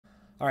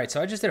All right,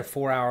 so I just did a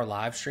 4-hour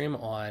live stream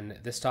on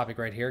this topic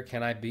right here.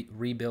 Can I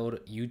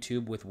rebuild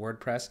YouTube with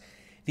WordPress?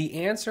 The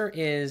answer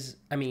is,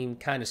 I mean,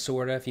 kind of,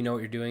 sort of. If you know what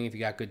you're doing, if you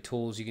got good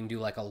tools, you can do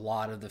like a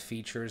lot of the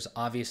features.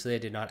 Obviously, I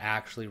did not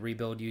actually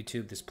rebuild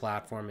YouTube. This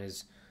platform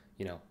is,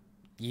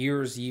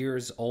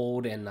 years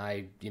old, and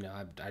I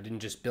didn't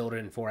just build it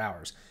in 4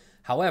 hours.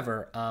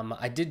 However,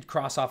 I did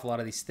cross off a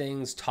lot of these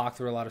things, talk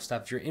through a lot of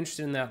stuff. If you're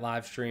interested in that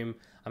live stream,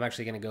 I'm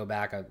actually going to go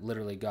back. I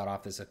literally got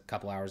off this a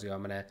couple hours ago.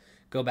 I'm going to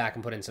go back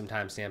and put in some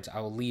timestamps. I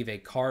will leave a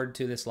card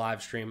to this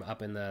live stream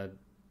up in the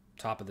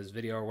top of this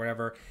video or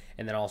whatever,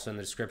 and then also in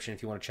the description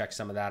if you want to check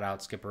some of that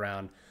out, skip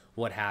around,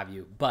 what have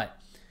you.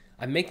 But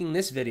I'm making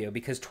this video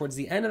because towards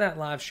the end of that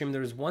live stream,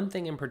 there was one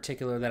thing in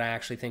particular that I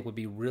actually think would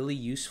be really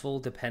useful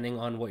depending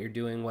on what you're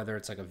doing, whether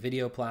it's like a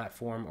video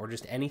platform or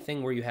just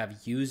anything where you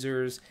have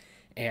users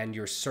and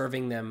you're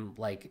serving them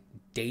like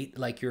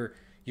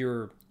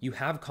you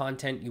have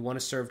content you want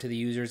to serve to the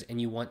users,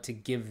 and you want to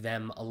give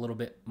them a little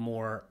bit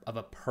more of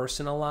a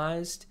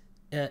personalized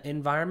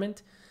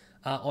environment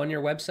on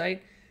your website.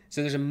 So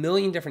there's a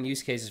million different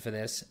use cases for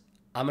this.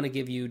 I'm going to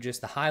give you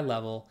just the high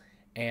level,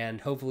 and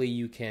hopefully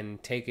you can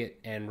take it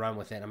and run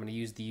with it. I'm going to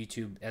use the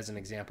YouTube as an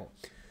example.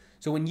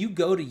 So when you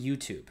go to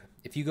YouTube,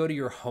 if you go to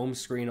your home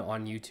screen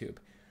on YouTube,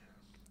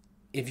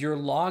 if you're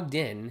logged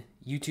in,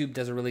 YouTube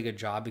does a really good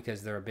job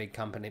because they're a big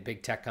company,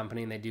 big tech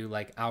company, and they do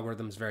like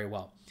algorithms very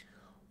well.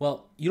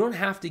 Well, you don't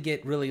have to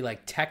get really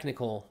like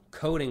technical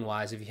coding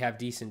wise if you have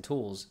decent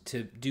tools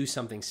to do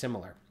something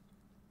similar.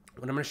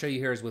 What I'm going to show you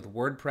here is with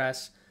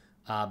WordPress,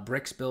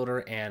 Bricks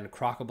Builder, and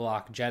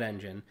Crockablock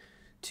JetEngine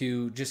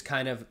to just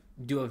kind of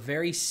do a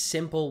very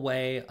simple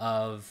way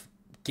of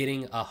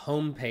getting a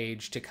home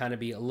page to kind of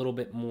be a little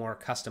bit more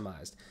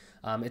customized.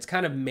 It's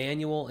kind of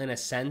manual in a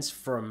sense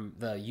from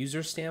the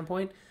user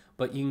standpoint,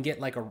 but you can get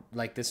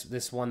like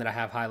this one that I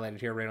have highlighted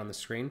here right on the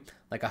screen,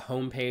 like a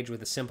home page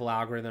with a simple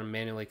algorithm,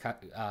 manually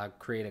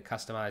create a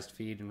customized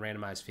feed and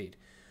randomized feed.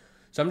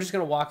 So I'm just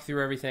going to walk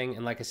through everything,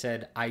 and like I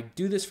said, I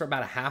do this for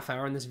about a half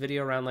hour in this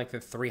video, around like the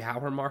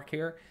 3-hour mark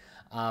here.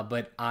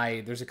 But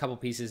there's a couple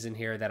pieces in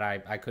here that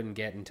I couldn't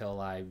get until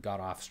I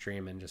got off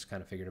stream and just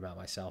kind of figured about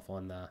myself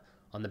on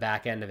the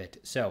back end of it.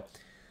 So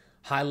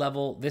high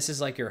level, this is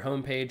like your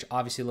home page.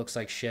 Obviously looks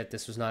like shit.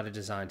 This was not a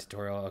design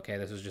tutorial. Okay,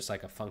 this was just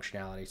like a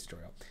functionality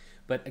tutorial.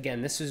 But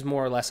again, this is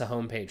more or less a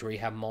home page where you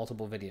have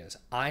multiple videos.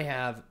 I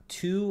have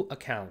two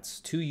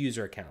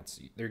user accounts.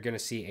 They're going to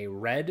see a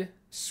red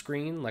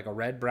screen, like a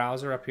red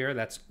browser up here.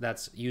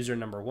 That's user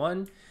number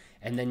 1.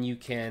 And then we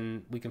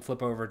can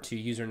flip over to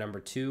user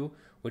number 2,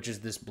 which is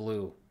this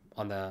blue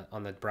on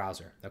the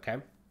browser, okay?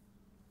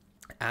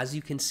 As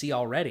you can see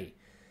already,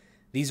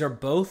 these are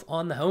both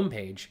on the home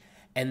page,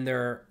 and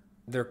their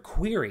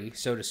query,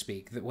 so to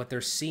speak, that what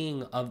they're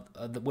seeing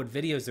what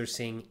videos they're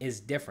seeing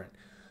is different.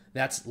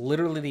 That's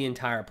literally the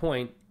entire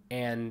point,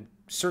 and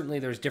certainly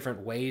there's different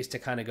ways to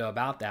kind of go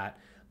about that,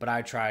 but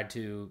I tried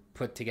to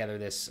put together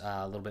this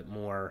a little bit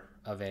more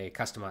of a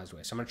customized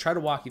way. So I'm going to try to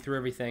walk you through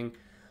everything,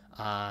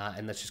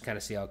 and let's just kind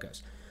of see how it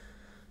goes.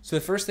 So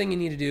the first thing you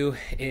need to do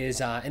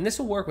is, and this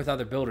will work with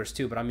other builders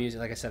too, but I'm using,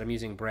 like I said, I'm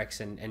using Bricks,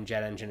 and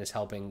JetEngine is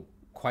helping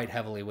quite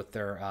heavily with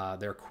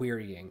their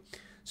querying.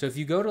 So if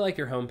you go to like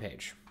your home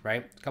page,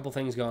 right? A couple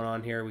things going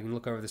on here. We can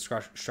look over the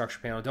structure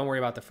panel. Don't worry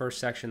about the first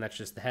section. That's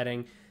just the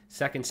heading.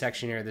 Second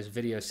section here, this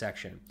video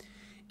section,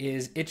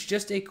 it's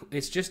just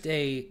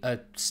a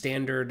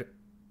standard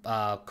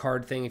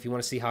card thing. If you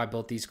want to see how I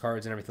built these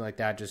cards and everything like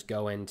that, just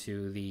go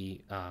into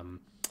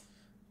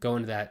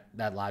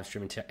that live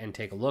stream and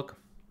take a look.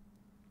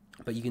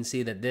 But you can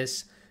see that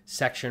this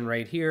section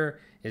right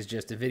here is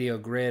just a video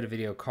grid, a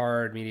video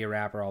card, media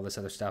wrapper, all this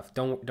other stuff.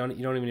 You don't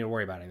even need to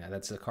worry about any of that.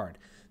 That's the card.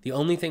 The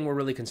only thing we're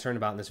really concerned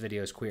about in this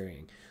video is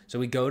querying. So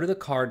we go to the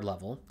card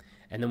level,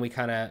 and then we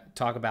kind of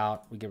talk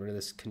about, we get rid of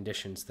this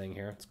conditions thing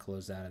here. Let's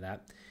close out of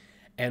that.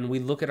 And we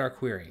look at our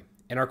query.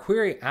 And our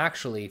query,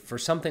 actually, for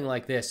something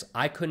like this,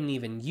 I couldn't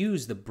even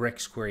use the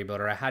Bricks query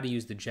builder. I had to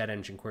use the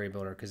JetEngine query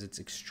builder because it's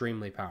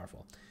extremely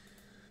powerful.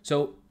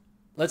 So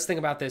let's think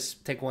about this,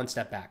 take one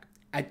step back.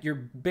 At your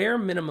bare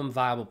minimum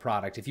viable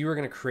product, if you were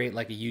going to create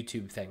like a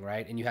YouTube thing,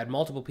 right, and you had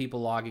multiple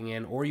people logging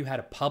in, or you had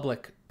a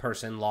public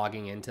person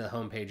logging into the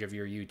homepage of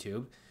your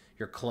YouTube,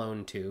 your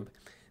clone tube,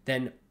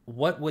 then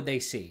what would they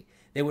see?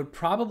 They would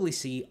probably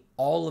see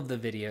all of the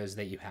videos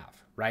that you have,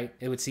 right?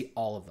 They would see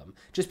all of them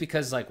just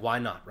because, like, why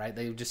not, right?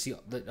 They would just see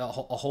a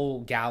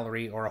whole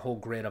gallery or a whole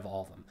grid of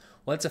all of them.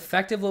 Well, it's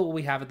effectively what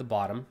we have at the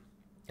bottom,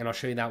 and I'll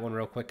show you that one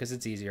real quick because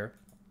it's easier.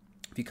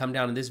 If you come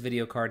down to this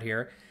video card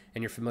here,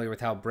 and you're familiar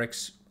with how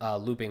Bricks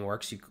looping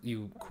works,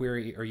 you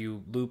query or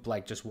you loop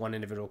like just one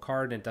individual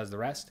card and it does the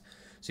rest.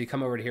 So you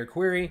come over to here,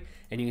 query,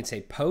 and you can say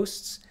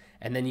posts,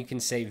 and then you can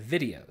say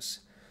videos.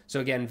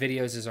 So again,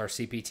 videos is our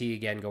CPT.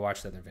 Again, go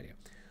watch the other video.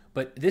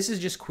 But this is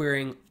just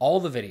querying all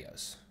the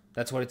videos.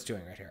 That's what it's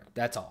doing right here.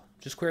 That's all.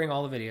 Just querying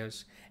all the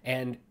videos.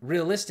 And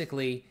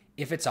realistically,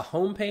 if it's a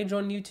home page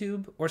on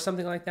YouTube or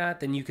something like that,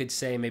 then you could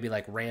say maybe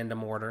like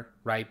random order,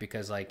 right?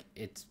 Because like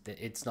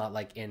it's not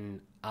like in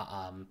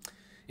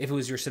If it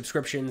was your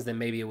subscriptions, then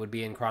maybe it would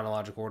be in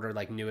chronological order,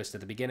 like newest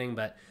at the beginning,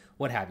 but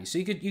what have you. So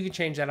you could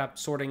change that up,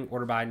 sorting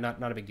order by,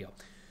 not a big deal.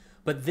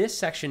 But this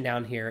section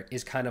down here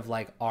is kind of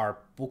like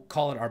we'll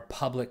call it our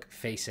public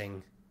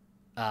facing,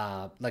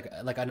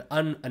 like an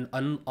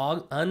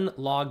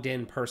unlogged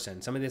in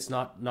person, somebody that's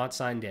not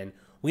signed in.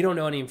 We don't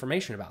know any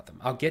information about them.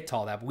 I'll get to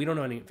all that, but we don't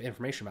know any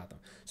information about them.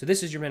 So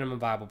this is your minimum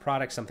viable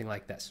product, something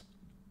like this.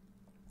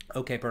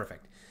 Okay,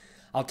 perfect.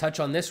 I'll touch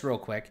on this real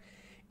quick,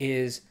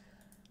 is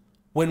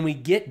when we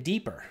get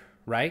deeper,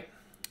 right?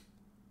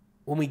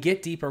 When we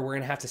get deeper, we're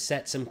going to have to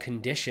set some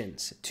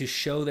conditions to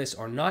show this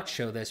or not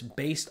show this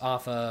based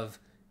off of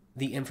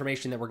the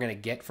information that we're going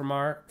to get from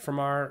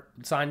our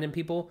signed in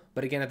people.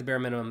 But again, at the bare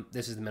minimum,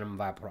 this is the minimum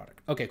viable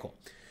product. Okay, cool.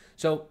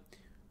 So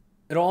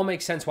it all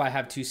makes sense why I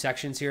have two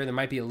sections here. There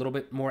might be a little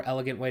bit more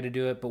elegant way to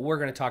do it, but we're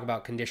going to talk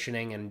about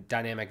conditioning and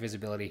dynamic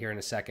visibility here in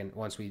a second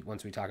once we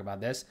talk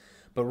about this.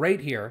 But right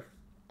here,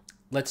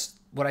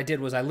 what I did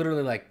was I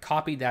literally like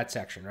copied that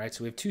section, right?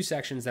 So we have two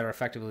sections that are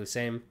effectively the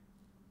same.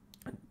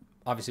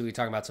 Obviously, we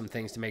talk about some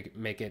things to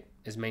make it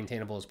as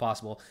maintainable as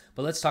possible,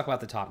 but let's talk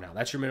about the top now.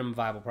 That's your minimum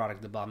viable product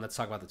at the bottom. Let's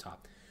talk about the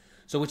top.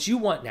 So what you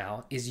want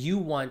now is you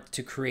want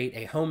to create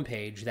a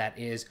homepage that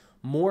is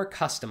more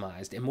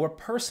customized and more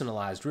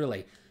personalized,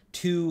 really,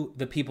 to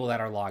the people that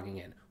are logging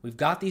in. We've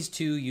got these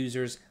two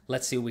users.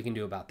 Let's see what we can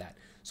do about that.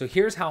 So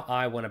here's how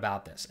I went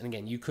about this. And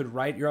again, you could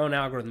write your own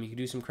algorithm. You could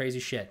do some crazy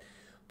shit,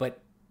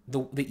 but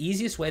the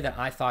easiest way that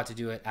I thought to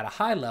do it at a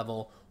high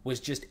level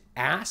was just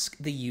ask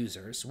the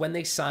users when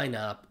they sign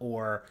up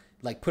or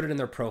like put it in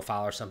their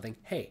profile or something,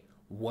 hey,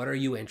 what are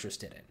you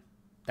interested in?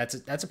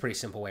 That's a pretty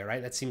simple way,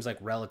 right? That seems like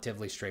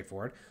relatively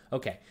straightforward.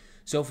 Okay,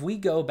 so if we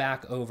go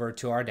back over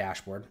to our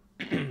dashboard,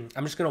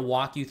 I'm just gonna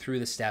walk you through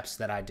the steps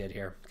that I did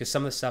here because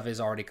some of the stuff is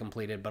already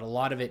completed, but a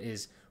lot of it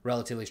is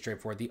relatively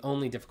straightforward. The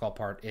only difficult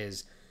part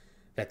is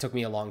that took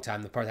me a long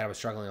time. The part that I was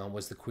struggling on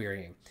was the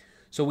querying.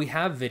 So we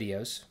have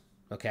videos,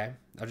 okay?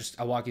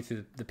 I'll walk you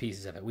through the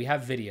pieces of it. We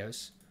have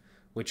videos,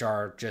 which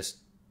are just,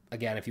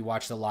 again, if you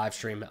watch the live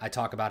stream, I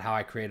talk about how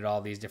I created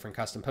all these different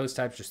custom post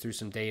types, just threw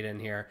some data in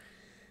here,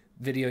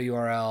 video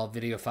URL,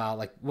 video file,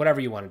 like whatever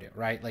you want to do,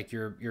 right? Like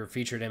your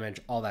featured image,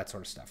 all that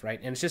sort of stuff, right?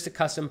 And it's just a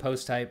custom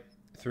post type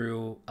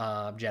through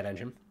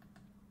JetEngine.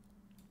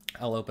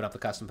 I'll open up the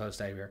custom post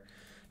type here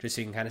just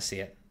so you can kind of see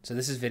it. So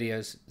this is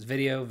videos, it's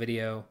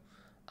video,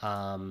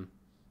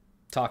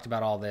 talked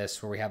about all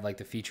this where we have like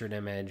the featured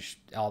image,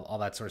 all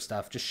that sort of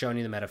stuff, just showing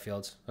you the meta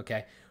fields,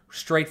 okay?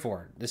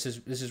 Straightforward. This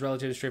is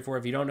relatively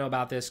straightforward. If you don't know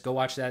about this, go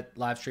watch that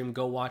live stream.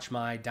 Go watch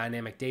my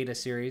dynamic data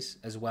series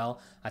as well.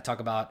 I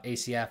talk about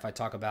ACF. I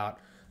talk about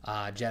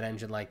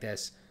JetEngine like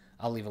this.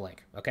 I'll leave a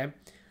link, okay?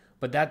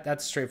 But that's the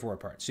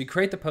straightforward part. So you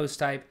create the post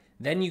type,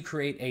 then you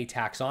create a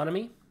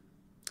taxonomy.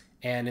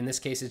 And in this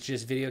case, it's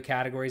just video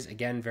categories.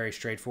 Again, very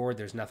straightforward.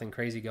 There's nothing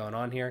crazy going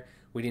on here.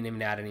 We didn't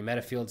even add any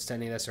meta fields to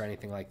any of this or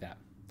anything like that.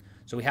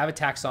 So we have a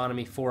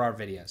taxonomy for our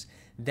videos.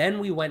 Then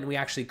we went and we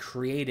actually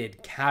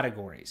created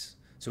categories.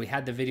 So we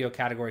had the video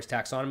categories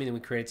taxonomy, then we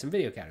created some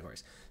video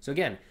categories. So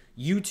again,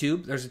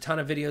 YouTube, there's a ton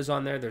of videos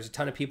on there. There's a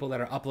ton of people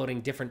that are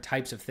uploading different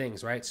types of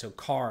things, right? So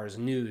cars,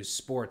 news,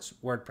 sports,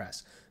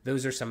 WordPress.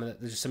 Those are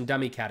there's some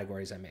dummy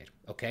categories I made.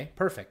 Okay,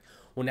 perfect.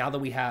 Well, now that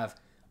we have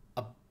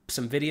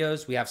some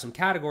videos, we have some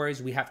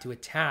categories, we have to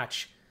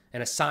attach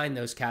and assign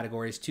those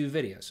categories to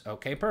videos.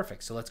 Okay,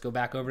 perfect. So let's go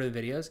back over to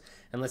the videos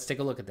and let's take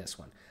a look at this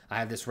one. I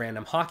have this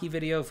random hockey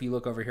video. If you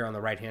look over here on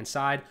the right-hand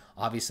side,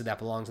 obviously that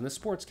belongs in the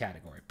sports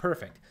category.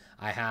 Perfect.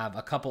 I have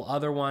a couple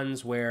other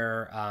ones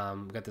where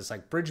we've got this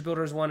like bridge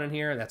builders one in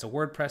here. That's a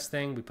WordPress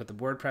thing. We put the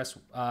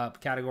WordPress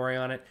category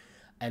on it.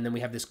 And then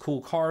we have this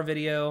cool car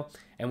video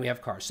and we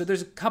have cars. So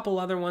there's a couple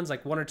other ones,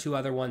 like one or two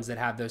other ones that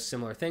have those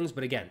similar things.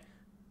 But again,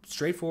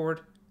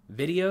 straightforward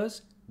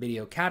videos,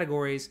 video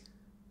categories,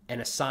 and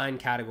assign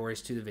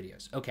categories to the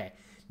videos. Okay,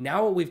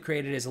 now what we've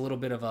created is a little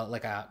bit of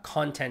a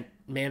content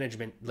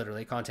management,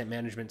 literally content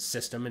management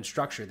system and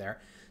structure there.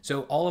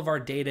 So all of our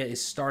data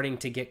is starting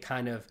to get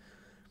kind of,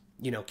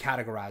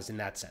 categorized in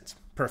that sense.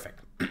 Perfect.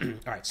 All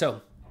right,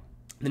 so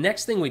the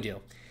next thing we do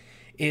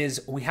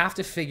is we have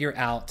to figure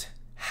out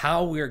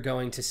how we're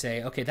going to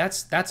say, okay,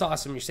 that's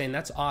awesome. You're saying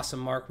that's awesome,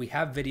 Mark. We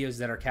have videos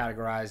that are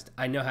categorized.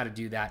 I know how to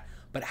do that.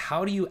 But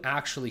how do you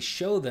actually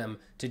show them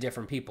to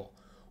different people?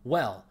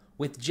 Well,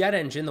 with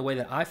JetEngine, the way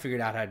that I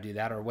figured out how to do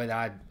that, or the way that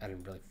I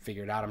didn't really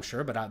figure it out, I'm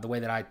sure, but the way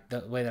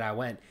that I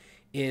went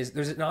is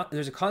there's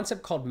a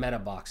concept called meta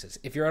boxes.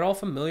 If you're at all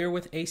familiar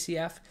with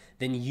ACF,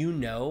 then you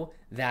know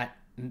that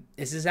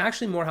this is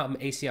actually more how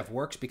ACF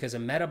works, because a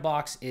meta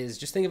box is,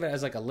 just think of it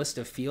as like a list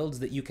of fields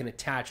that you can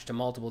attach to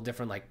multiple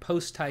different like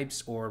post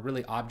types or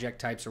really object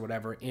types or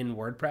whatever in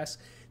WordPress.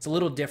 It's a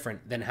little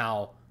different than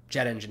how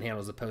JetEngine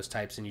handles the post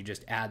types and you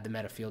just add the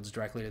meta fields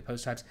directly to the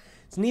post types.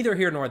 It's neither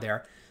here nor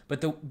there,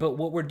 but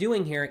what we're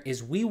doing here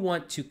is we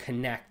want to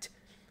connect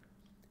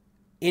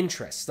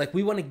interests. Like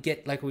we want to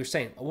get, like we were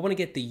saying, we want to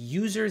get the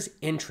user's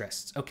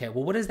interests. Okay,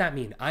 well, what does that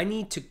mean? I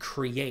need to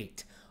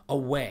create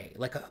away,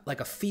 like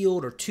a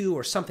field or two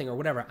or something or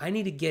whatever. I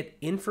need to get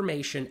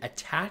information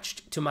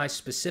attached to my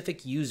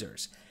specific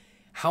users.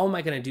 How am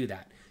I going to do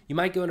that? You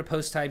might go into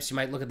post types. You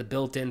might look at the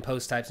built-in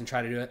post types and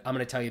try to do it. I'm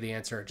going to tell you the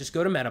answer. Just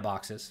go to meta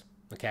boxes,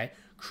 okay?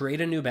 Create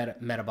a new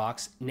meta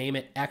box, name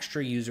it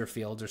extra user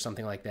fields or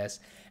something like this,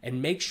 and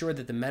make sure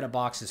that the meta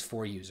box is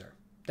for user.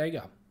 There you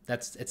go.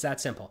 It's that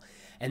simple.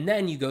 And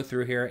then you go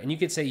through here and you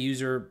could say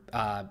user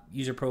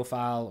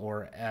profile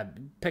or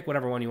pick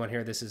whatever one you want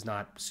here. This is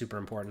not super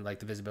important, like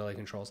the visibility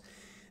controls.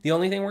 The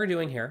only thing we're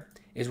doing here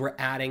is we're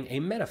adding a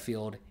meta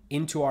field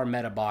into our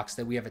meta box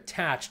that we have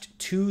attached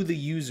to the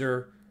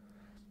user.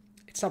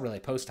 It's not really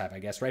a post type, I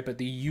guess, right? But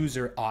the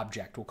user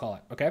object, we'll call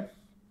it, okay?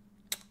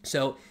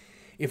 So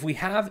if we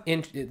have,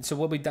 so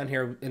what we've done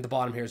here in the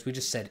bottom here is we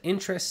just said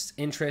interests,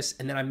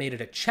 and then I made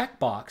it a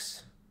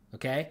checkbox,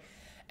 okay?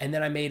 And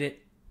then I made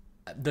it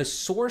the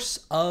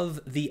source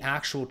of the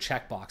actual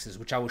checkboxes,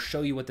 which I will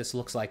show you what this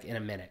looks like in a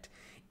minute,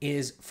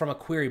 is from a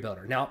query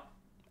builder. Now,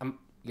 we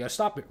gotta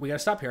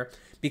stop here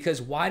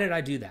because why did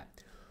I do that?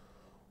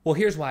 Well,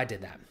 here's why I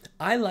did that.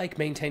 I like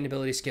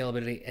maintainability,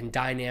 scalability, and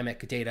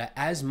dynamic data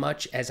as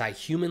much as I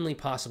humanly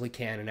possibly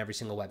can in every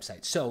single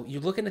website. So you're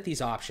looking at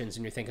these options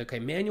and you're thinking, okay,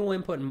 manual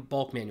input and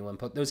bulk manual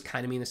input, those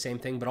kind of mean the same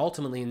thing, but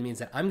ultimately it means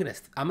that I'm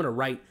gonna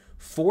write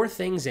 4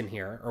 things in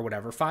here or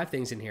whatever, 5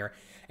 things in here,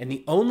 and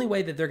the only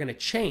way that they're gonna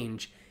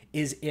change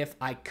is if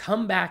I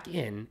come back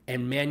in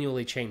and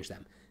manually change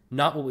them.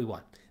 Not what we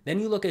want. Then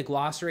you look at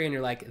glossary and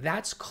you're like,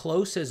 that's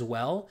close as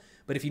well,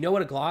 but if you know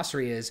what a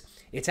glossary is,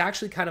 it's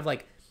actually kind of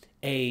like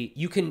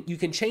you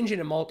can change it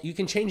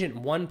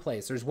in one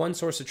place. There's one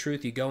source of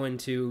truth. You go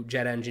into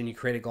JetEngine, you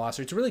create a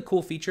glossary. It's a really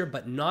cool feature,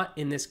 but not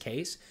in this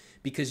case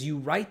because you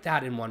write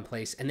that in one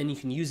place and then you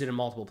can use it in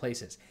multiple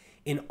places.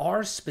 In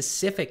our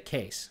specific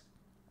case,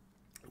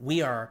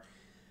 we are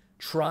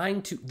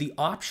trying to, the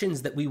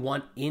options that we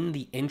want in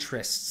the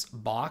interests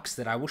box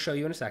that I will show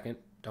you in a second,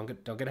 don't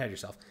get ahead of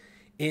yourself,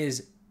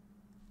 is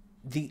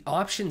the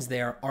options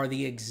there are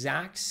the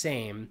exact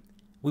same.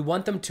 We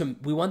want them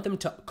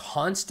to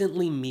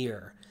constantly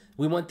mirror.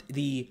 We want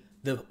the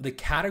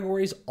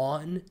categories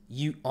on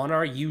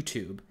our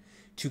YouTube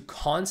to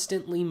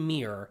constantly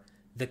mirror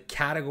the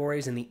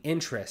categories and the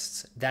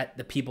interests that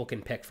the people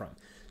can pick from.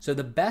 So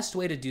the best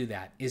way to do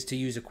that is to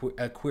use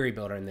a query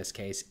builder in this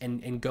case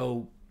and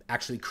go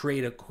actually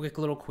create a quick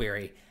little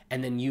query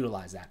and then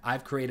utilize that.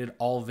 I've created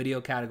all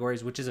video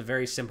categories, which is a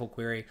very simple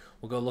query.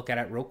 We'll go look at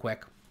it real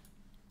quick.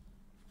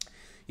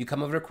 You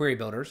come over to query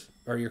builders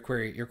or your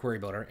query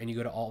builder and you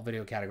go to all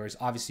video categories.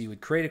 Obviously you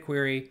would create a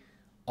query,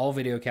 all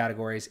video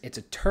categories. It's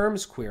a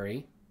terms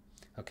query,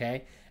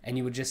 okay? And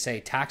you would just say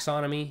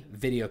taxonomy,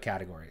 video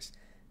categories.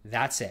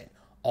 That's it.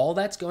 All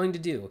that's going to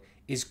do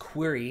is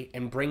query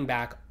and bring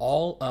back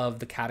all of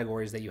the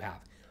categories that you have.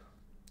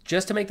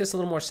 Just to make this a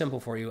little more simple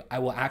for you, I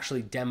will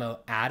actually demo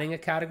adding a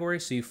category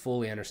so you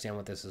fully understand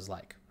what this is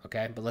like,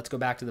 okay? But let's go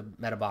back to the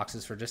meta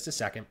boxes for just a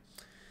second.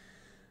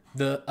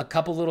 A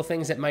couple little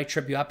things that might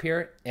trip you up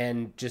here,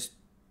 and just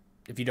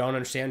if you don't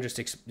understand,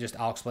 just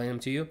I'll explain them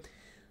to you.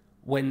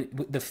 When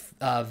the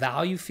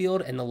value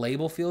field and the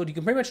label field, you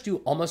can pretty much do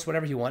almost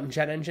whatever you want in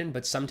JetEngine,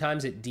 but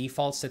sometimes it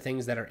defaults to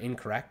things that are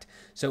incorrect.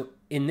 So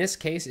in this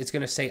case, it's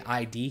going to say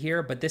ID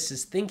here, but this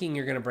is thinking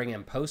you're going to bring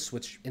in posts,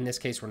 which in this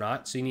case we're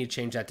not. So you need to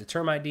change that to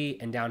term ID,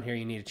 and down here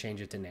you need to change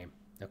it to name,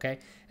 okay?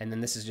 And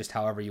then this is just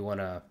however you want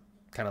to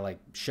kind of like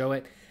show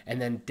it. And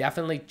then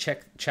definitely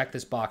check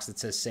this box that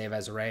says save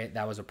as array.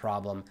 That was a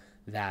problem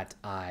that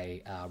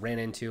I ran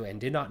into and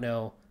did not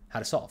know how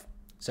to solve.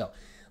 So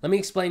let me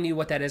explain to you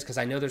what that is because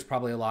I know there's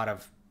probably a lot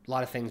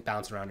of things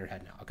bouncing around your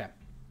head now. Okay,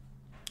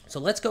 so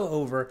let's go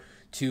over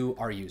to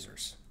our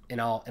users and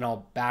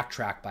I'll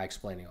backtrack by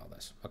explaining all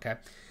this. Okay,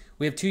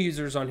 we have 2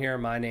 users on here,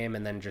 my name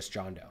and then just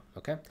John Doe.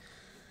 Okay,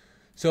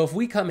 so if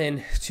we come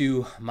in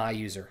to my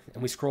user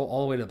and we scroll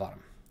all the way to the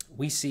bottom,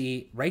 we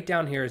see right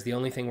down here is the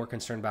only thing we're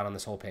concerned about on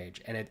this whole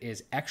page, and it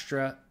is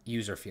extra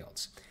user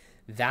fields.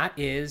 That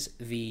is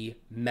the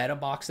meta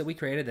box that we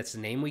created. That's the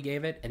name we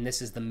gave it. And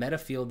this is the meta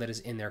field that is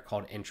in there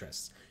called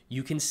interests.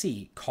 You can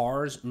see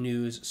cars,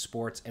 news,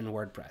 sports, and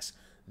WordPress.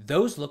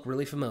 Those look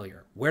really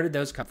familiar. Where did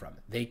those come from?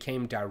 They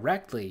came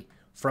directly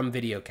from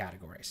video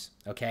categories,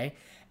 okay?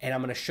 And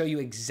I'm gonna show you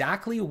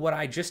exactly what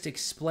I just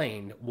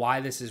explained, why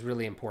this is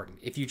really important.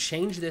 If you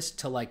change this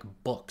to like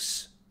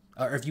books,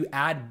 or if you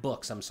add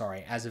books, I'm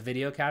sorry, as a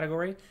video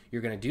category,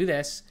 you're gonna do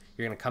this.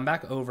 You're gonna come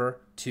back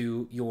over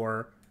to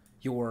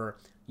your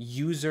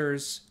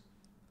users'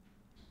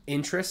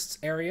 interests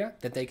area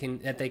that they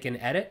can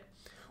edit,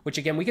 which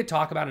again, we could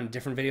talk about in a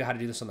different video how to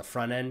do this on the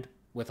front end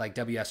with like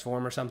WS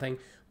Form or something,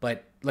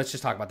 but let's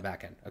just talk about the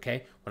back end,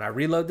 okay? When I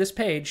reload this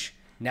page,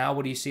 now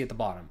what do you see at the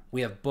bottom?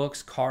 We have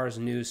books, cars,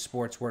 news,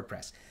 sports,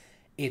 WordPress.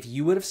 If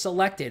you would have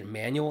selected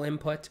manual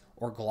input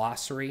or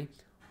glossary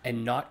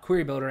and not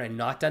query builder and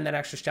not done that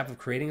extra step of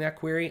creating that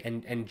query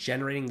and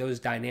generating those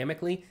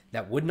dynamically,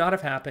 that would not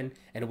have happened,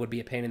 and it would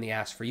be a pain in the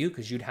ass for you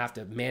because you'd have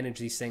to manage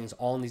these things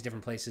all in these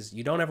different places.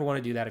 You don't ever want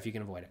to do that if you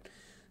can avoid it.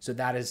 So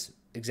that is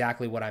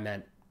exactly what I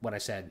meant when I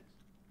said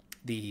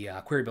the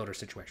query builder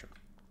situation.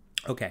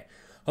 Okay,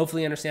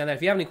 hopefully you understand that.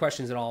 If you have any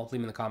questions at all, leave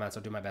them in the comments.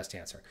 I'll do my best to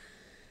answer.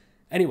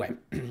 Anyway,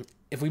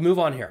 if we move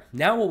on here,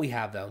 now what we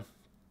have though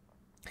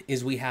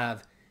is we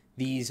have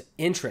these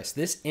interests,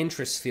 this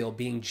interest field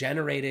being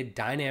generated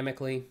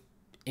dynamically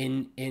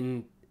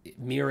in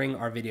mirroring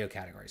our video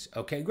categories.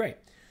 Okay, great.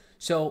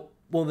 So,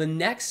 well, the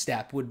next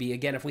step would be,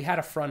 again, if we had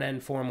a front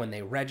end form when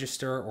they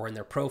register or in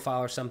their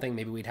profile or something,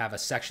 maybe we'd have a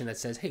section that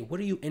says, hey, what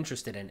are you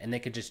interested in? And they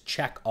could just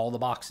check all the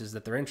boxes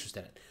that they're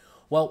interested in.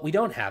 Well, we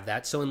don't have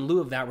that. So in lieu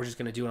of that, we're just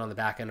going to do it on the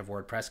back end of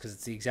WordPress because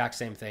it's the exact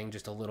same thing,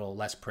 just a little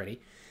less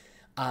pretty.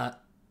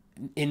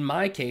 In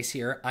my case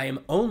here, I am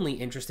only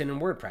interested in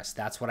WordPress.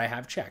 That's what I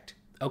have checked.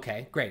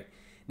 Okay, great.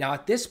 Now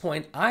at this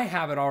point, I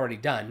have it already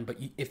done, but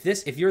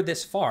if you're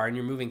this far and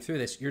you're moving through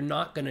this, you're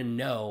not going to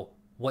know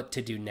what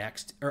to do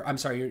next. Or I'm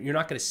sorry, you're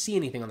not going to see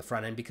anything on the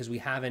front end because we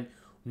haven't.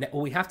 What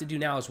we have to do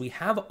now is we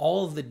have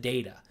all of the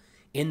data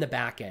in the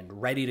back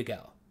end ready to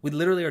go. We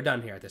literally are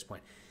done here at this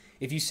point.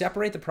 If you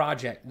separate the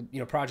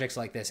projects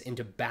like this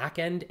into back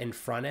end and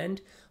front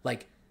end,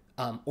 like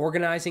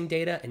organizing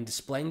data and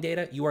displaying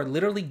data, you are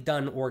literally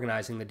done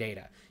organizing the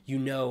data. You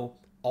know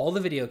all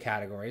the video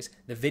categories.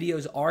 The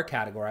videos are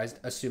categorized,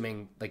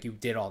 assuming like you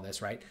did all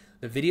this, right?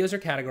 The videos are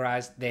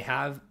categorized. They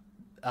have,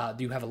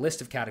 you have a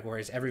list of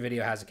categories. Every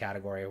video has a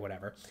category or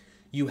whatever.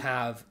 You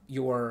have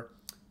your,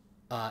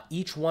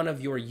 each one of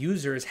your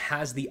users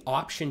has the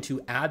option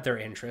to add their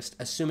interest,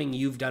 assuming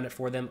you've done it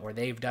for them or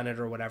they've done it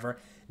or whatever.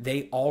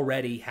 They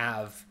already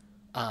have,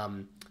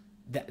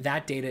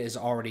 that data is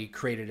already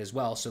created as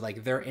well. So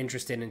like they're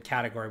interested in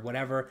category,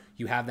 whatever,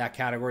 you have that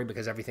category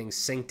because everything's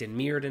synced and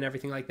mirrored and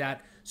everything like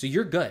that. So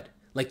you're good.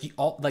 Like the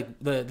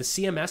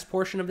CMS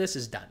portion of this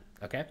is done.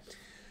 Okay.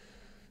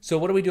 So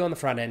what do we do on the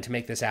front end to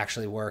make this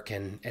actually work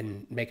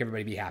and make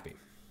everybody be happy?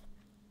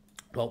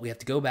 Well, we have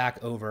to go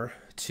back over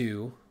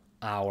to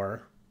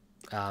our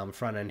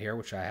front end here,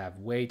 which I have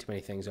way too many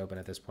things open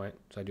at this point.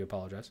 So I do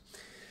apologize.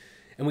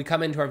 And we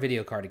come into our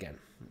video card again.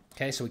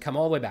 Okay. So we come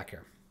all the way back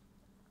here.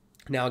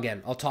 Now,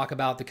 again, I'll talk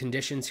about the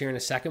conditions here in a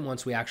second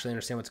once we actually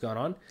understand what's going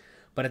on.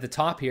 But at the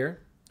top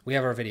here, we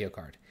have our video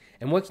card.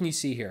 And what can you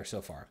see here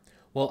so far?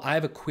 Well, I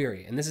have a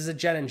query, and this is a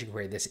JetEngine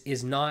query. This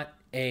is not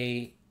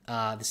a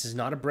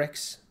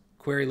Bricks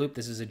query loop.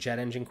 This is a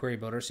JetEngine query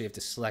builder, so you have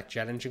to select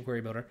JetEngine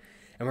query builder.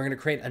 And we're going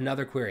to create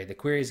another query. The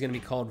query is going to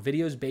be called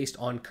videos based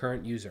on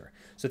current user.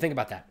 So think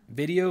about that.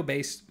 Videos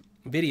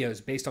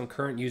based on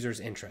current user's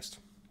interest.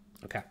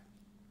 Okay.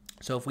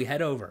 So if we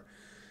head over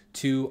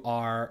to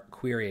our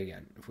query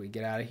again. If we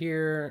get out of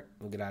here,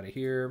 we'll get out of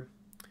here,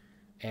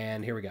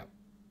 and here we go.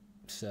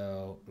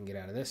 So we'll get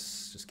out of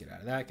this, just get out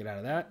of that, get out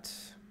of that.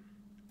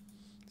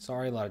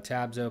 Sorry, a lot of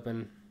tabs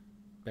open.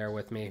 Bear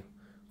with me.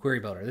 Query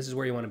builder, this is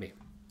where you want to be,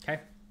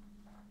 okay?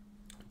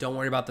 Don't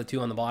worry about the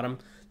two on the bottom.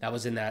 That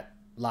was in that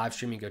live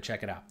stream, you go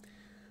check it out.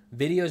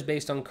 Videos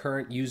based on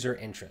current user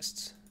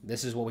interests.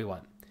 This is what we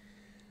want.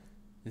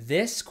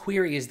 This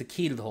query is the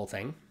key to the whole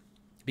thing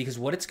because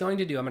what it's going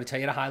to do, I'm going to tell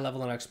you at a high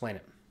level and I'll explain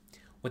it.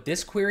 What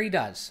this query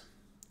does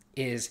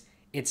is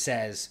it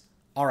says,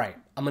 all right,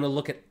 I'm going to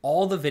look at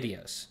all the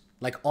videos.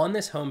 Like on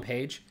this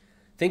homepage,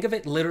 think of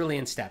it literally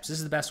in steps. This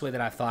is the best way that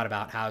I've thought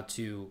about how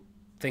to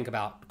think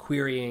about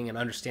querying and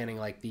understanding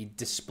like the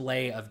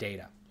display of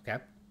data,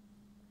 okay?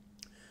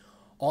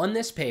 On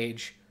this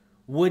page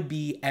would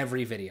be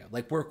every video.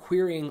 Like we're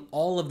querying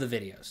all of the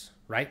videos,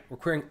 right? We're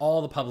querying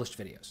all the published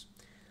videos.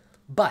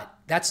 But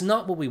that's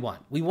not what we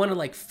want. We want to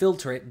like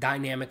filter it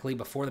dynamically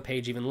before the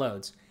page even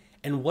loads.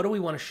 And what do we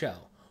want to show?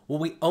 Well,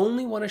 we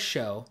only want to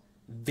show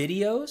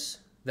videos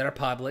that are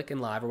public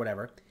and live or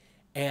whatever,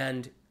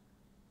 and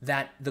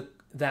that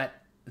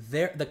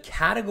the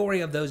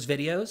category of those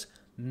videos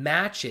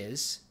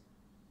matches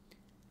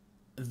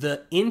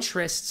the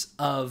interests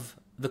of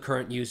the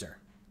current user.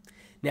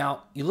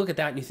 Now, you look at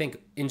that and you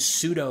think in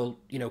pseudo,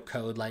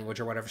 code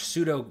language or whatever,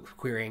 pseudo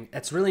querying,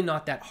 that's really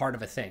not that hard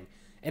of a thing.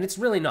 And it's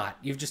really not.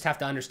 You just have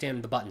to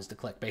understand the buttons to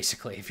click,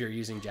 basically, if you're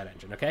using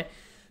JetEngine, okay?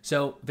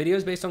 So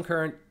videos based on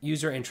current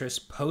user interests,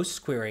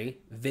 post query,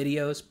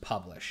 videos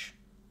published,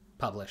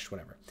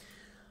 whatever.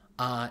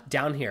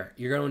 Down here,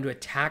 you're going to do a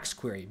tax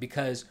query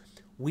because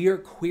we are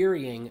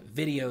querying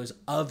videos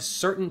of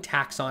certain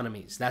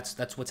taxonomies.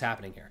 That's what's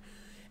happening here.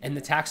 And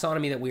the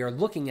taxonomy that we are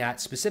looking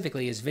at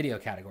specifically is video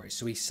categories.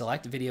 So we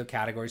select video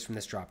categories from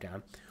this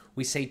dropdown.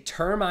 We say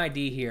term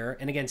ID here.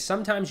 And again,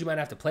 sometimes you might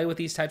have to play with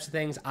these types of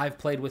things. I've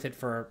played with it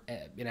for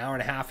an hour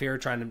and a half here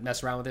trying to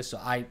mess around with this.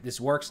 So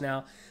this works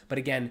now. But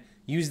again,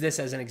 use this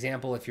as an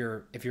example if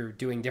you're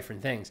doing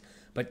different things.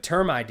 But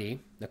term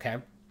ID, okay?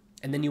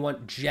 And then you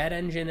want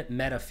JetEngine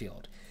meta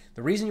field.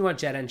 The reason you want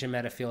JetEngine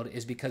meta field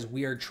is because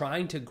we are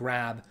trying to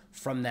grab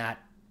from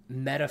that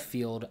meta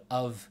field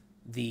of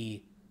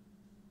the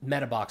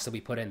meta box that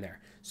we put in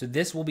there. So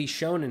this will be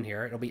shown in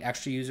here. It'll be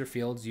extra user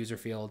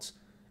fields,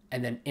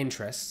 and then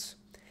interests.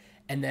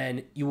 And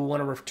then you will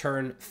want to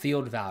return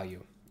field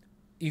value.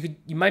 You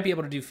might be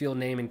able to do field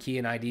name and key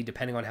and ID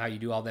depending on how you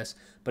do all this.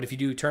 But if you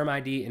do term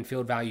ID and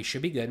field value,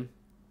 should be good.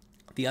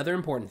 The other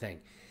important thing,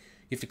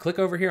 you have to click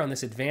over here on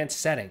this advanced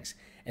settings.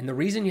 And the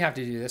reason you have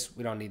to do this,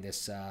 we don't need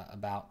this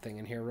about thing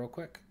in here real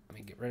quick. Let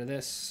me get rid of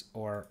this,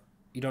 or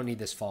you don't need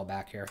this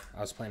fallback here.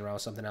 I was playing around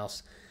with something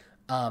else.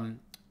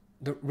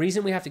 The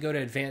reason we have to go to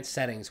advanced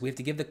settings, we have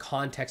to give the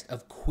context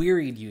of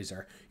queried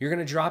user. You're going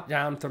to drop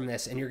down from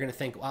this and you're going to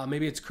think, wow,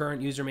 maybe it's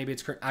current user, maybe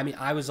it's current. I mean,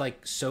 I was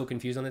like so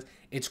confused on this.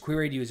 It's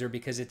queried user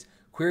because it's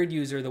queried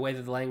user. The way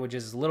that the language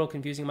is a little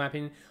confusing in my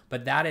opinion,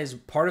 but that is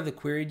part of the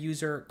queried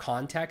user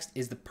context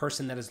is the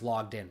person that is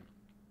logged in.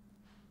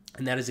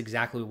 And that is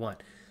exactly what we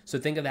want. So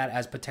think of that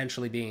as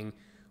potentially being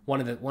one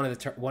of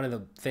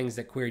the things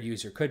that queried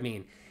user could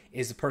mean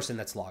is the person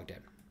that's logged in.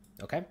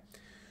 Okay.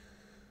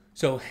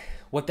 So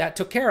what that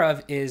took care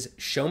of is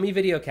show me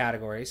video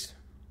categories,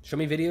 show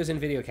me videos in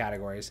video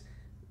categories,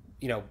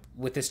 you know,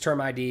 with this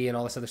term ID and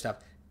all this other stuff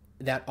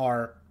that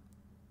are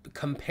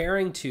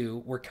comparing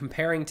to, we're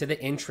comparing to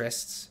the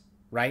interests,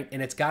 right?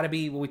 And it's got to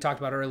be what we talked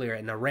about earlier,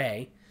 an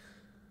array,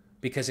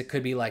 because it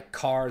could be like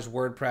cars,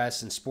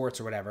 WordPress, and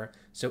sports or whatever.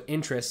 So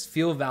interests,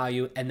 field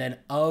value, and then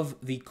of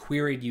the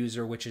queried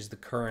user, which is the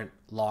current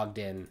logged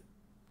in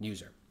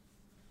user.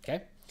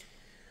 Okay.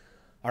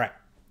 All right.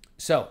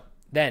 So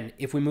then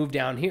if we move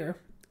down here,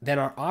 then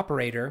our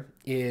operator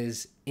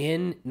is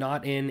in,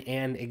 not in,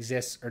 and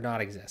exists or not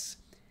exists.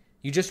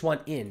 You just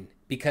want in,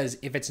 because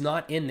if it's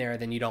not in there,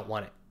 then you don't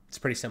want it. It's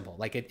pretty simple.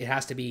 Like it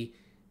has to be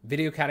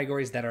video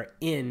categories that are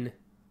in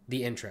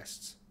the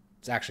interests.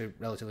 It's actually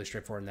relatively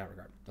straightforward in that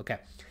regard. Okay.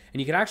 And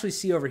you can actually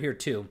see over here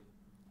too,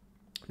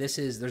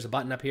 there's a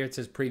button up here. It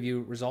says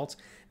preview results.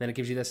 Then it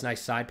gives you this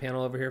nice side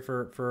panel over here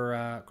for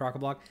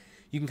Crocoblock.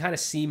 You can kind of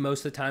see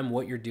most of the time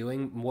what you're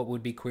doing, what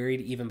would be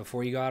queried even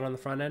before you go out on the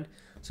front end.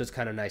 So it's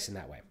kind of nice in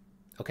that way.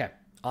 Okay,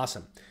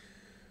 awesome.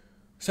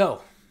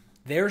 So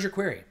there's your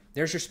query.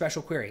 There's your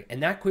special query.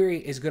 And that query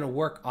is going to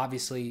work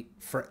obviously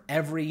for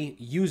every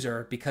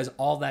user because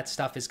all that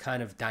stuff is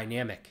kind of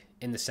dynamic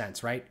in the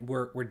sense, right?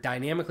 We're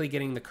dynamically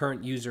getting the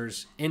current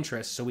user's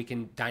interests so we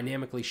can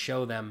dynamically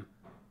show them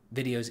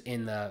videos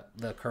in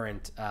the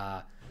current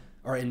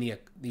or in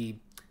the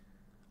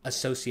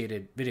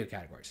associated video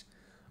categories.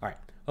 All right.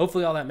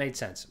 Hopefully all that made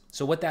sense.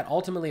 So what that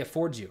ultimately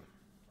affords you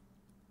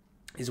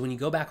is when you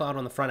go back out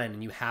on the front end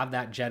and you have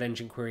that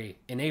JetEngine query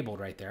enabled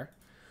right there,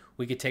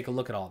 we could take a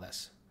look at all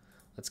this.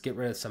 Let's get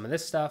rid of some of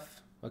this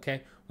stuff.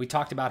 Okay. We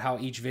talked about how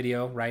each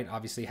video, right,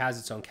 obviously has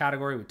its own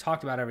category. We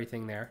talked about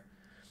everything there.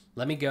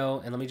 Let me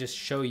go and let me just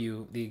show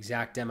you the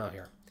exact demo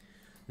here.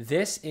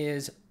 This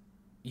is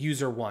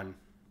user one.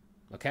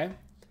 Okay.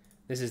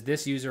 This is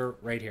this user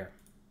right here.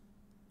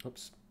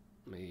 Oops.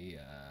 Let me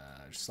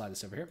just slide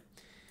this over here.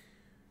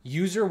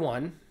 User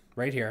one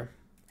right here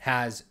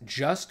has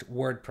just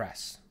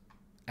WordPress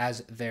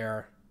as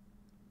their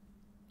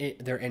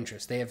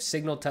interest. They have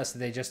signaled to us that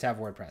they just have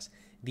WordPress.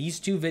 These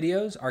two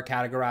videos are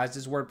categorized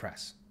as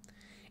WordPress.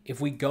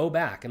 If we go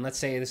back and let's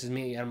say this is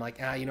me and I'm like,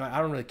 you know what?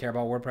 I don't really care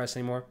about WordPress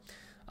anymore.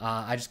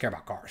 I just care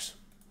about cars.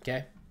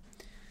 Okay.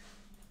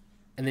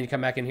 And then you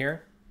come back in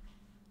here.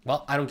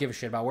 Well, I don't give a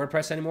shit about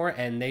WordPress anymore.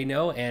 And they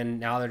know, and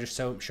now they're just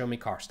showing me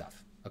car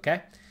stuff.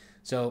 Okay.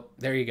 So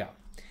there you go.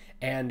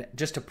 And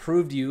just to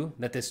prove to you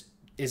that this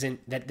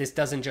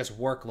doesn't just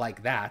work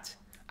like that,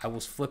 I will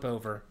flip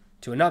over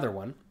to another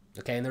one.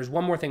 Okay, and there's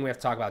one more thing we have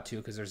to talk about too,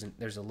 because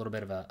there's a little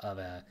bit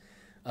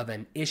of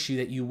an issue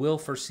that you will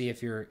foresee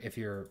if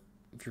you're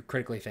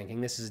critically thinking.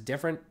 This is a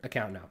different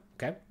account now.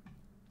 Okay,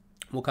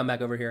 we'll come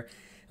back over here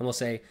and we'll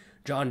say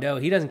John Doe.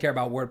 He doesn't care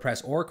about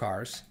WordPress or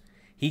cars.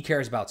 He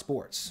cares about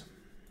sports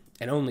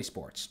and only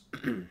sports.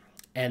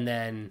 And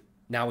then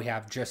now we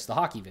have just the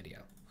hockey video.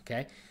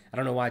 Okay. I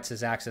don't know why it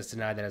says access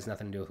denied. That has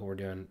nothing to do with what we're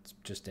doing. It's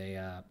just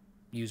a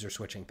user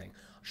switching thing.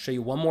 I'll show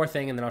you one more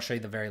thing, and then I'll show you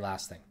the very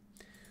last thing.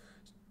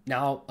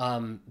 Now,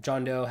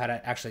 John Doe had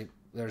actually,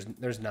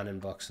 there's none in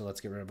books, so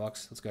let's get rid of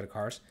books. Let's go to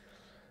cars.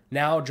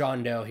 Now,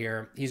 John Doe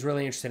here, he's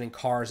really interested in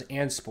cars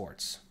and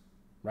sports,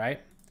 right?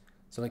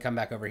 So let me come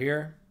back over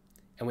here,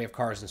 and we have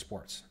cars and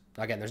sports.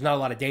 Again, there's not a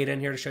lot of data in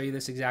here to show you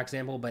this exact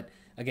example, but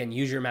again,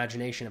 use your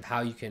imagination of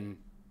how you can,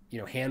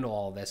 handle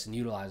all this and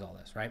utilize all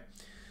this, right?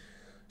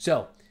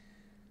 So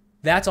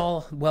that's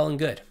all well and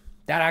good.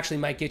 That actually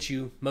might get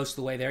you most of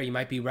the way there. You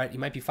might be right. You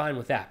might be fine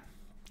with that.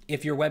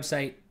 If your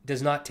website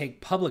does not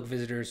take public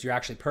visitors, you're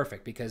actually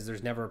perfect because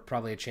there's never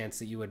probably a chance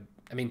that you would.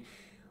 I mean,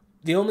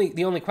 the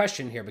only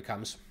question here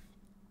becomes,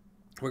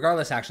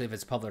 regardless actually if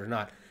it's public or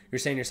not, you're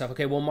saying to yourself,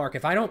 okay, well, Mark,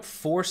 if I don't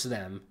force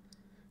them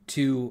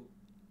to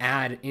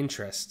add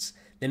interests,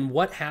 then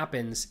what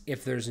happens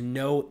if there's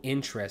no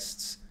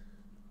interests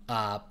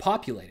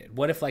populated?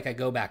 What if I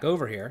go back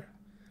over here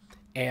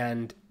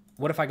and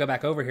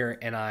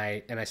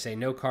I say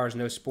no cars,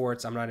 no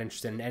sports, I'm not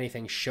interested in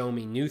anything, show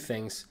me new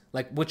things,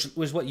 which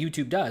was what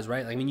YouTube does,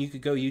 right? I mean, you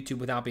could go YouTube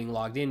without being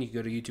logged in, you could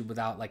go to YouTube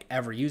without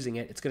ever using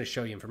it. It's going to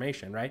show you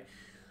information, right?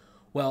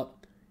 Well,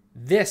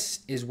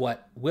 this is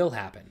what will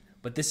happen,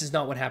 but this is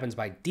not what happens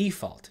by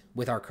default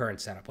with our current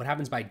setup. What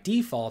happens by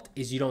default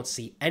is you don't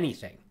see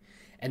anything.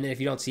 And then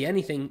if you don't see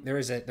anything,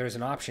 there's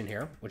an option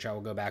here, which I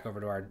will go back over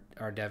to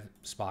our dev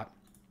spot.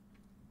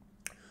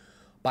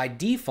 By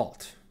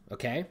default,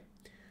 okay,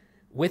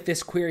 with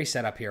this query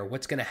setup here,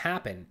 what's going to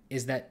happen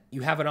is that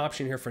you have an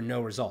option here for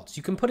no results.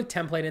 You can put a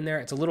template in there.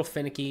 It's a little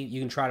finicky.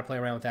 You can try to play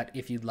around with that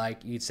if you'd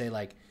like. You'd say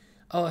like,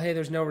 oh, hey,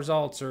 there's no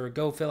results, or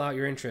go fill out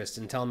your interest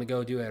and tell them to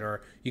go do it.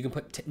 Or you can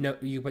put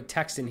you put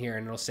text in here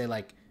and it'll say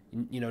like,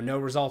 no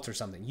results or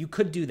something. You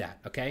could do that,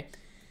 okay?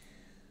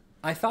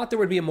 I thought there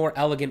would be a more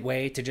elegant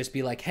way to just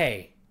be like,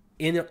 hey,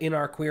 in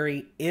our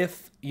query,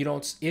 if you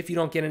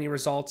don't get any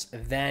results,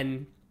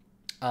 then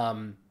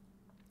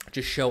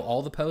just show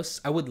all the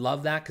posts. I would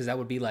love that, because that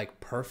would be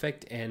like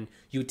perfect, and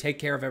you would take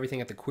care of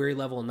everything at the query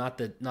level and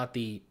not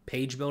the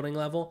page building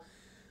level.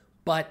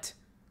 But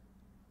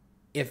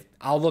if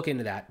I'll look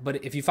into that,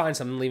 but if you find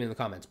something, leave it in the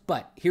comments.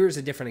 But here's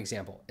a different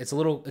example. It's a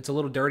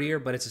little dirtier,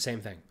 but it's the same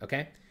thing.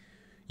 Okay,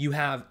 you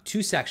have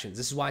two sections.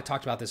 This is why I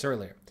talked about this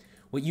earlier.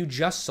 What you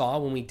just saw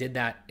when we did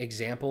that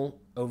example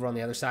over on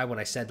the other side, when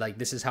I said like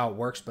this is how it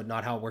works, but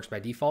not how it works by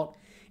default,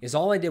 is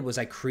all I did was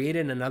I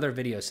created another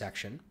video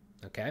section.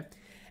 Okay.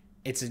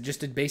 It's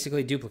just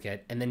basically a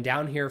duplicate. And then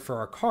down here for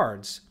our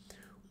cards,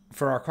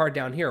 for our card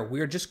down here,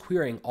 we're just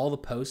querying all the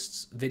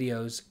posts,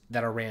 videos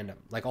that are random,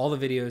 like all the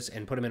videos,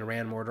 and put them in a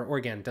random order, or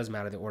again, it doesn't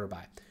matter the order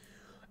by.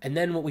 And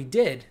then what we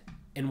did,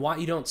 and why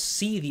you don't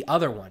see the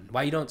other one,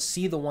 why you don't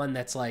see the one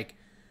that's like,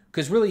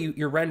 because really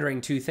you're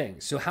rendering two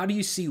things. So how do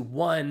you see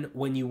one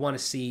when you want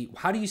to see,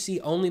 how do you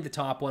see only the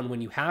top one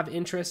when you have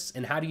interests?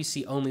 And how do you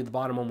see only the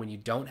bottom one when you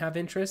don't have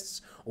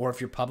interests, or if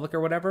you're public or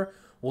whatever?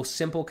 Well,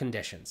 simple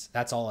conditions.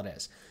 That's all it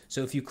is.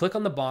 So if you click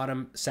on the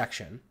bottom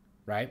section,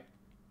 right,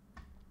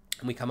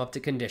 and we come up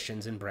to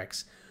conditions in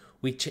Bricks,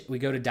 we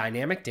go to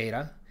dynamic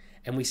data,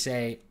 and we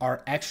say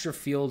our extra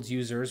fields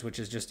users, which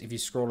is just if you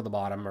scroll to the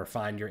bottom or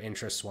find your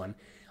interests one,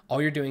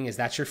 all you're doing is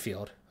that's your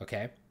field,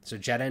 okay? So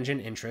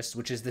JetEngine interest,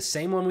 which is the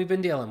same one we've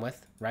been dealing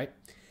with, right?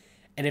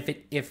 And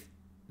if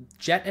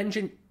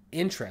JetEngine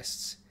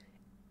interests,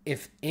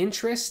 if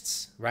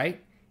interests,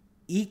 right,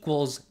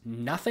 equals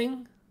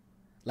nothing,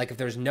 like if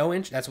there's no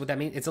that's what that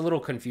means. It's a little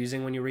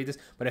confusing when you read this,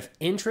 but if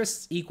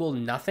interests equal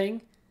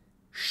nothing,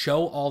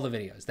 show all the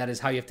videos. That is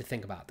how you have to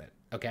think about that,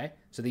 okay?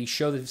 So that you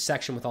show the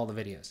section with all the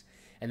videos.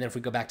 And then if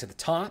we go back to the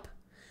top,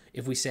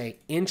 if we say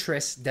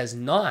interest does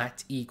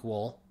not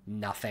equal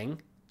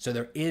nothing, so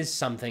there is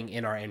something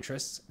in our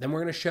interests, then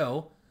we're going to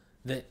show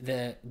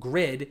the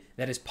grid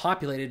that is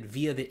populated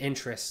via the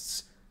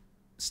interests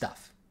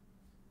stuff.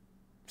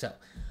 So,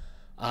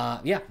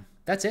 yeah,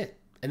 that's it.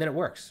 And then it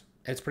works.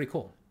 And it's pretty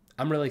cool.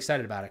 I'm really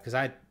excited about it because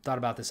I thought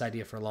about this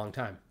idea for a long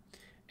time,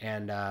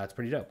 and it's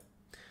pretty dope.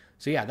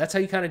 So yeah, that's how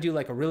you kind of do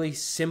like a really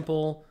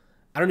simple,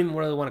 I don't even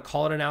really want to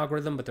call it an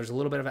algorithm, but there's a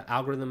little bit of an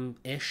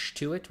algorithm-ish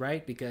to it,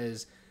 right?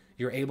 Because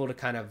you're able to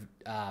kind of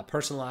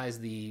personalize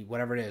the,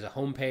 whatever it is, a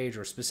home page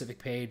or a specific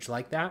page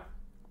like that.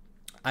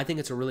 I think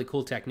it's a really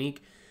cool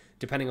technique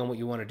depending on what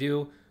you want to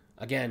do.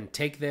 Again,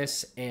 take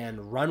this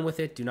and run with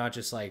it. Do not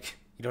just like,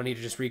 you don't need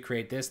to just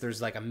recreate this.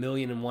 There's like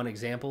 1,000,001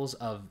 examples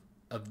of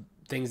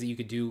things that you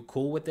could do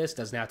cool with this.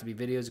 Doesn't have to be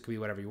videos. It could be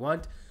whatever you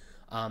want.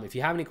 If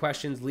you have any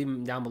questions, leave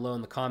them down below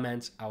in the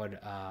comments. I would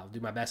do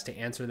my best to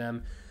answer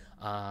them.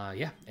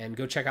 Yeah, and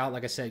go check out,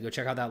 like I said, go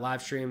check out that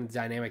live stream,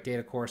 dynamic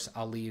data course.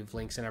 I'll leave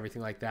links and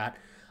everything like that.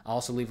 I'll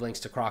also leave links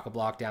to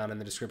Crock-A-Block down in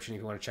the description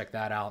if you want to check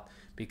that out,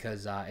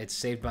 because it's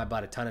saved my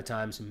butt a ton of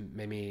times and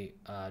made me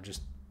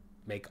just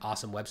make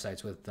awesome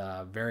websites with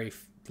very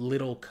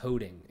little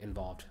coding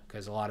involved,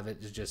 because a lot of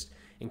it is just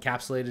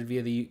encapsulated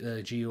via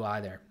the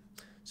GUI there.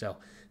 So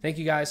thank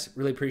you guys.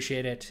 Really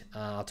appreciate it.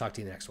 I'll talk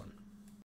to you in the next one.